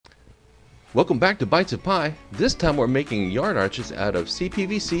Welcome back to Bites of Pie. This time we're making yard arches out of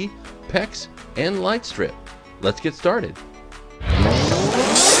CPVC, PEX, and light strip. Let's get started.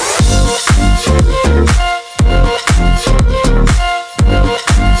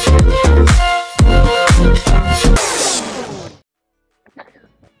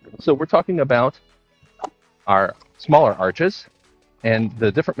 So we're talking about our smaller arches and the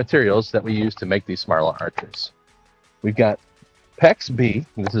different materials that we use to make these smaller arches. We've got PEX B.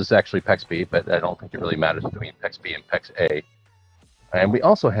 This is actually PEX B, but I don't think it really matters between PEX B and PEX A. And we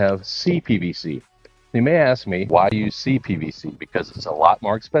also have CPVC. You may ask me, why use CPVC? Because it's a lot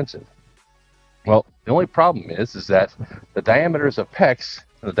more expensive. Well, the only problem is that the diameters of PEX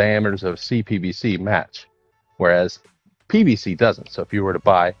and the diameters of CPVC match, whereas PVC doesn't. So if you were to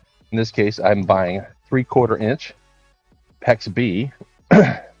buy, in this case, I'm buying 3/4 inch PEX B,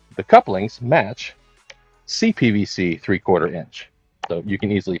 the couplings match CPVC 3/4 inch. So you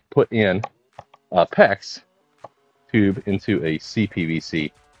can easily put in a PEX tube into a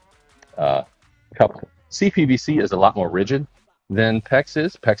CPVC coupling. CPVC is a lot more rigid than PEX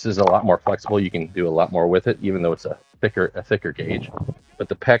is. PEX is a lot more flexible. You can do a lot more with it, even though it's a thicker gauge. But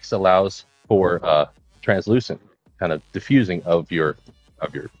the PEX allows for translucent kind of diffusing of your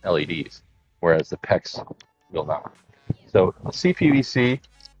LEDs, whereas the PEX will not. So the CPVC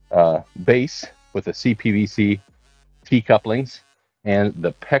base with the CPVC T couplings and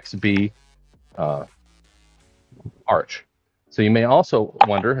the PEX B arch. So you may also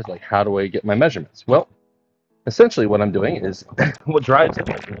wonder, like, how do I get my measurements? Well, essentially what I'm doing is, what drives the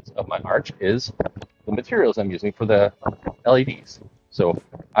measurements of my arch is the materials I'm using for the LEDs. So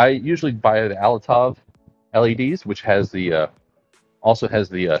I usually buy the Alatov LEDs, which has the also has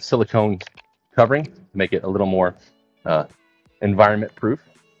the silicone covering to make it a little more environment proof.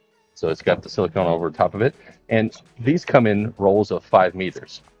 So it's got the silicone over top of it, and these come in rolls of 5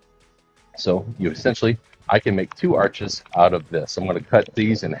 meters. So you essentially, I can make 2 arches out of this. I'm going to cut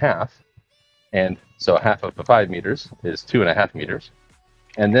these in half, and so half of the 5 meters is 2.5 meters.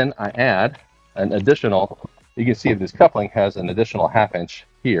 And then I add an additional, you can see this coupling has an additional 1/2 inch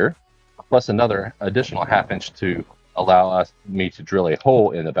here, plus another additional 1/2 inch to allow me to drill a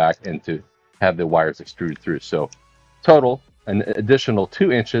hole in the back and to have the wires extrude through. So total, an additional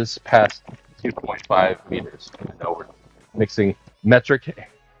 2 inches past 2.5 meters. Now we're mixing metric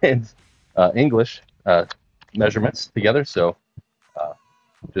and English measurements together. So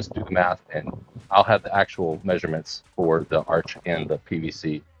just do the math, and I'll have the actual measurements for the arch and the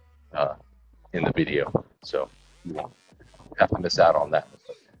PVC in the video. So you won't have to miss out on that.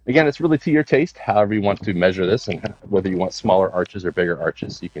 Again, it's really to your taste, however you want to measure this, and whether you want smaller arches or bigger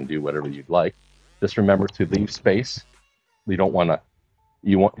arches, you can do whatever you'd like. Just remember to leave space. You don't want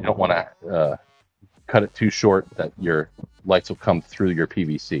to cut it too short that your lights will come through your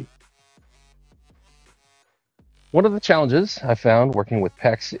PVC. One of the challenges I found working with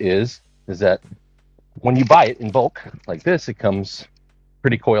PEX is that when you buy it in bulk like this, it comes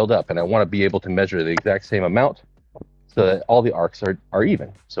pretty coiled up, and I want to be able to measure the exact same amount so that all the arcs are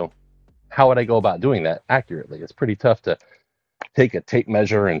even. So how would I go about doing that accurately? It's pretty tough to take a tape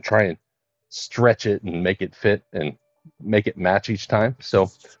measure and try and stretch it and make it fit and make it match each time. So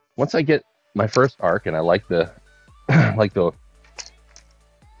once I get my first arc, and I like the the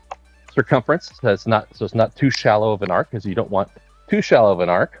circumference, so it's not too shallow of an arc, because you don't want too shallow of an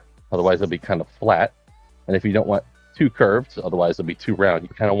arc, otherwise it'll be kind of flat. And if you don't want too curved, otherwise it'll be too round. You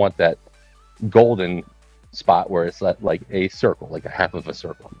kind of want that golden spot where it's like a circle, like a half of a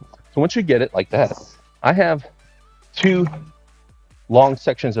circle. So once you get it like that, I have 2 long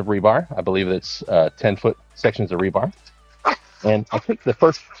sections of rebar. I believe it's 10-foot sections of rebar. And I take the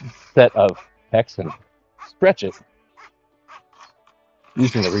first set of PEX and stretch it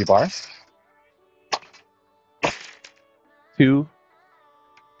using the rebar to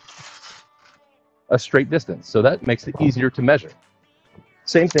a straight distance. So that makes it easier to measure.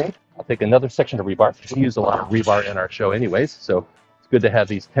 Same thing, I'll take another section of rebar. We use a lot of rebar in our show anyways, so it's good to have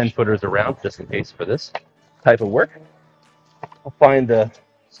these 10-footers around just in case for this type of work. I'll find the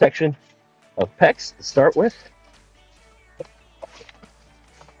section of PEX to start with,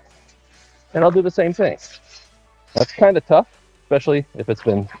 and I'll do the same thing. That's kind of tough, especially if it's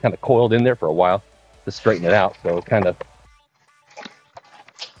been kind of coiled in there for a while, to straighten it out. So kind of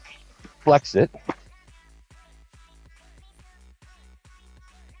flex it.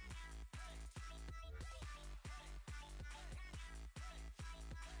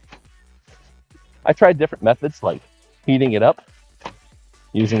 I tried different methods like heating it up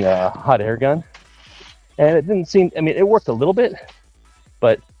using a hot air gun, and it didn't seem, I mean, it worked a little bit,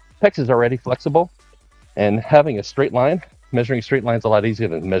 but PEX is already flexible, and having a straight line measuring a straight line is a lot easier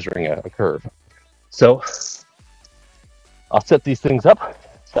than measuring a curve. So I'll set these things up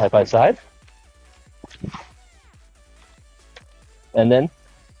side by side. And then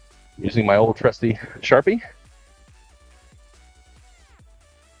using my old trusty Sharpie,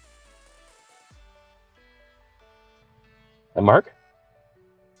 I mark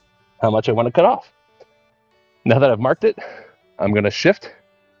how much I want to cut off. Now that I've marked it, I'm going to shift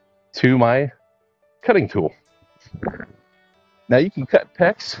to my cutting tool. Now you can cut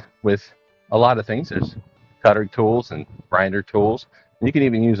PEX with a lot of things. There's cutter tools and grinder tools. You can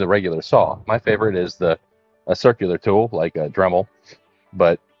even use a regular saw. My favorite is a circular tool like a Dremel,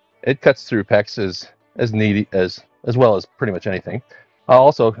 but it cuts through PEX as well as pretty much anything. I'll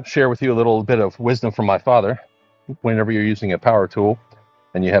also share with you a little bit of wisdom from my father. Whenever you're using a power tool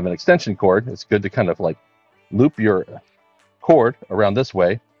and you have an extension cord, it's good to kind of like loop your cord around this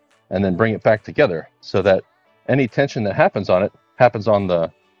way and then bring it back together so that any tension that happens on it happens on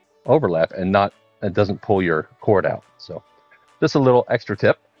the overlap and it doesn't pull your cord out. So just a little extra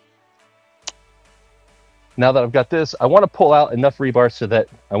tip. Now that I've got this, I want to pull out enough rebar so that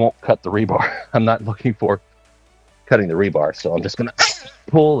I won't cut the rebar. I'm not looking for cutting the rebar, so I'm just going to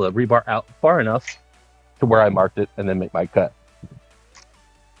pull the rebar out far enough to where I marked it and then make my cut.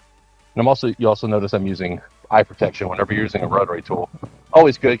 And you also notice I'm using eye protection whenever you're using a rotary tool.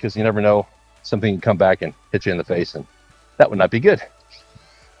 Always good, because you never know, something can come back and hit you in the face, and that would not be good.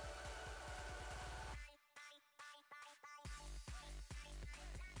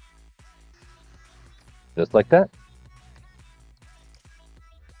 Just like that.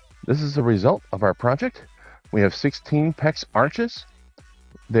 This is the result of our project. We have 16 PEX arches.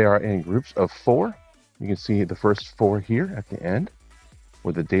 They are in groups of 4. You can see the first 4 here at the end,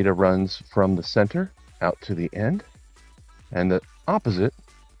 where the data runs from the center out to the end. And the opposite,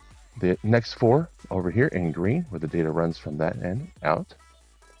 the next 4 over here in green, where the data runs from that end out.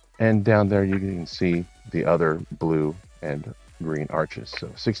 And down there you can see the other blue and green arches. So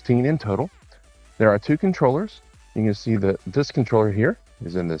 16 in total. There are 2 controllers. You can see that this controller here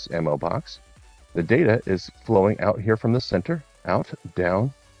is in this ammo box. The data is flowing out here from the center, out,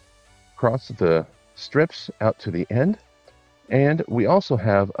 down, across the strips out to the end. And we also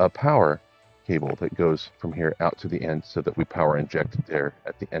have a power cable that goes from here out to the end so that we power inject there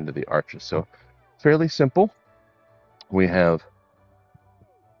at the end of the arches. So fairly simple. We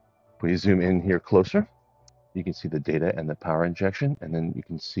zoom in here closer, you can see the data and the power injection, and then you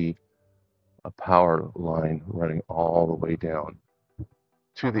can see a power line running all the way down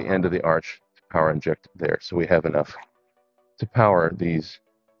to the end of the arch to power inject there. So we have enough to power these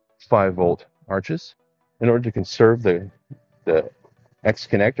 5-volt arches. In order to conserve the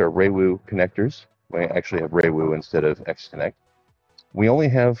X-Connect or Raywu connectors, we actually have Raywu instead of X-Connect. We only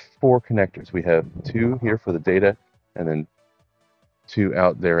have 4 connectors. We have 2 here for the data and then 2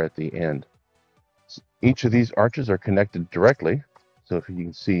 out there at the end. Each of these arches are connected directly. So if you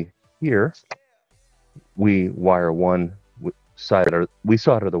can see here, we wire one side, or we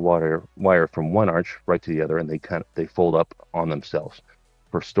solder the wire from one arch right to the other, and they fold up on themselves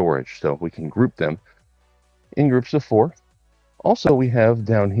for storage. So we can group them in groups of 4. Also, we have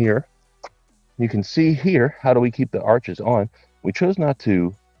down here, you can see here, how do we keep the arches on? We chose not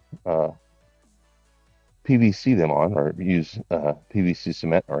to PVC them on or use PVC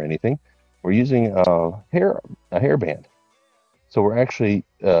cement or anything. We're using a hairband. So we're actually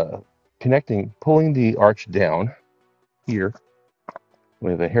pulling the arch down here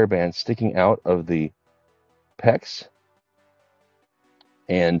with a hairband sticking out of the PEX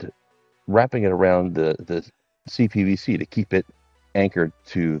and wrapping it around the CPVC to keep it anchored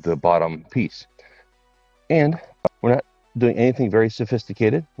to the bottom piece. And we're not doing anything very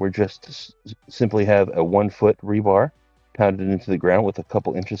sophisticated. We're just simply have a 1-foot rebar pounded into the ground with a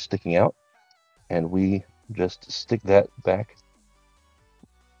couple inches sticking out, and we just stick that back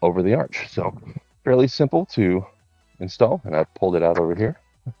over the arch. So fairly simple to install, and I've pulled it out over here.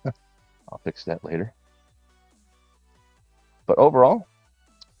 I'll fix that later. But overall,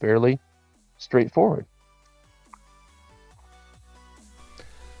 fairly straightforward.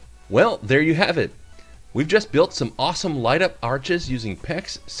 Well, there you have it. We've just built some awesome light-up arches using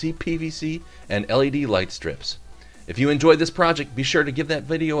PEX, CPVC, and LED light strips. If you enjoyed this project, be sure to give that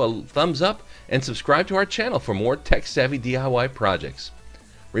video a thumbs up and subscribe to our channel for more tech-savvy DIY projects.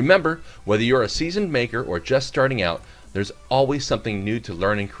 Remember, whether you're a seasoned maker or just starting out, there's always something new to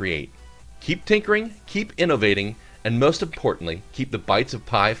learn and create. Keep tinkering, keep innovating, and most importantly, keep the bites of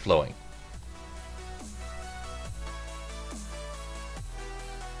pie flowing.